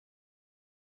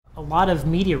a lot of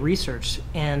media research,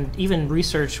 and even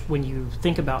research when you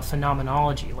think about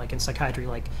phenomenology, like in psychiatry,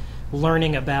 like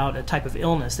learning about a type of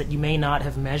illness that you may not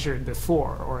have measured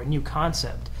before or a new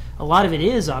concept. A lot of it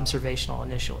is observational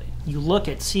initially. You look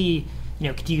at,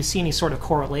 do you see any sort of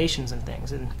correlations and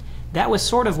things? And that was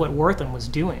sort of what Wertham was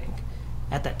doing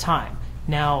at that time.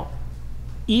 Now,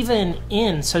 even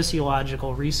in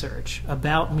sociological research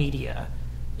about media,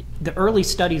 the early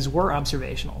studies were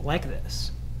observational like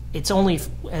this. It's only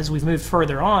as we've moved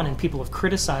further on and people have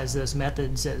criticized those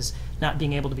methods as not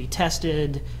being able to be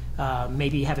tested,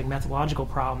 maybe having methodological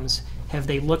problems, have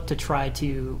they looked to try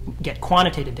to get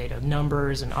quantitative data,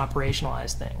 numbers, and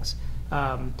operationalize things.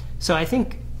 So I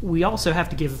think we also have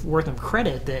to give Wertham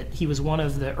credit that he was one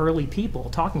of the early people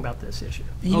talking about this issue.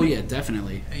 Yeah,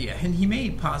 definitely. Yeah, and he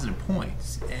made positive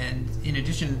points. And in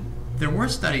addition, there were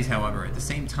studies, however, at the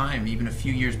same time, even a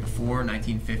few years before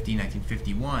 1950,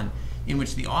 1951, in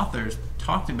which the authors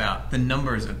talked about the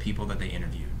numbers of people that they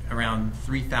interviewed. Around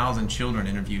 3,000 children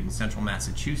interviewed in central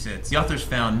Massachusetts. The authors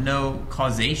found no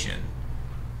causation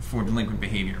for delinquent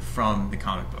behavior from the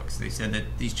comic books. They said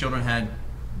that these children had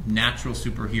natural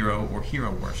superhero or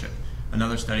hero worship.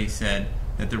 Another study said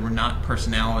that there were not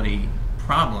personality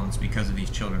problems because of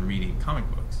these children reading comic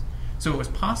books. So it was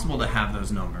possible to have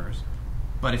those numbers,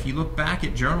 but if you look back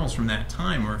at journals from that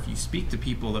time, or if you speak to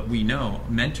people that we know,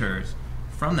 mentors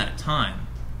from that time,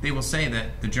 they will say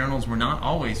that the journals were not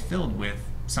always filled with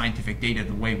scientific data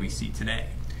the way we see today.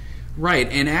 Right,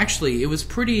 and actually it was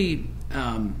pretty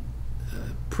avant-garde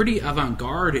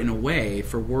in a way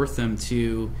for Wertham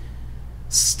to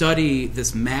study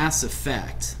this mass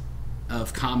effect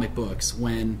of comic books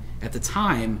when, at the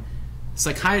time,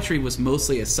 psychiatry was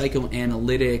mostly a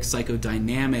psychoanalytic,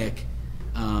 psychodynamic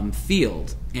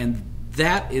field, and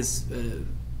that is,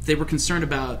 they were concerned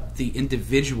about the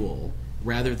individual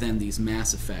rather than these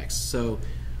mass effects. So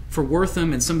for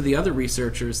Wertham and some of the other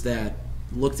researchers that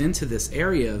looked into this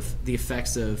area of the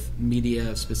effects of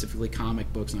media, specifically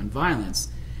comic books, on violence,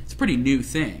 it's a pretty new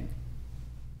thing.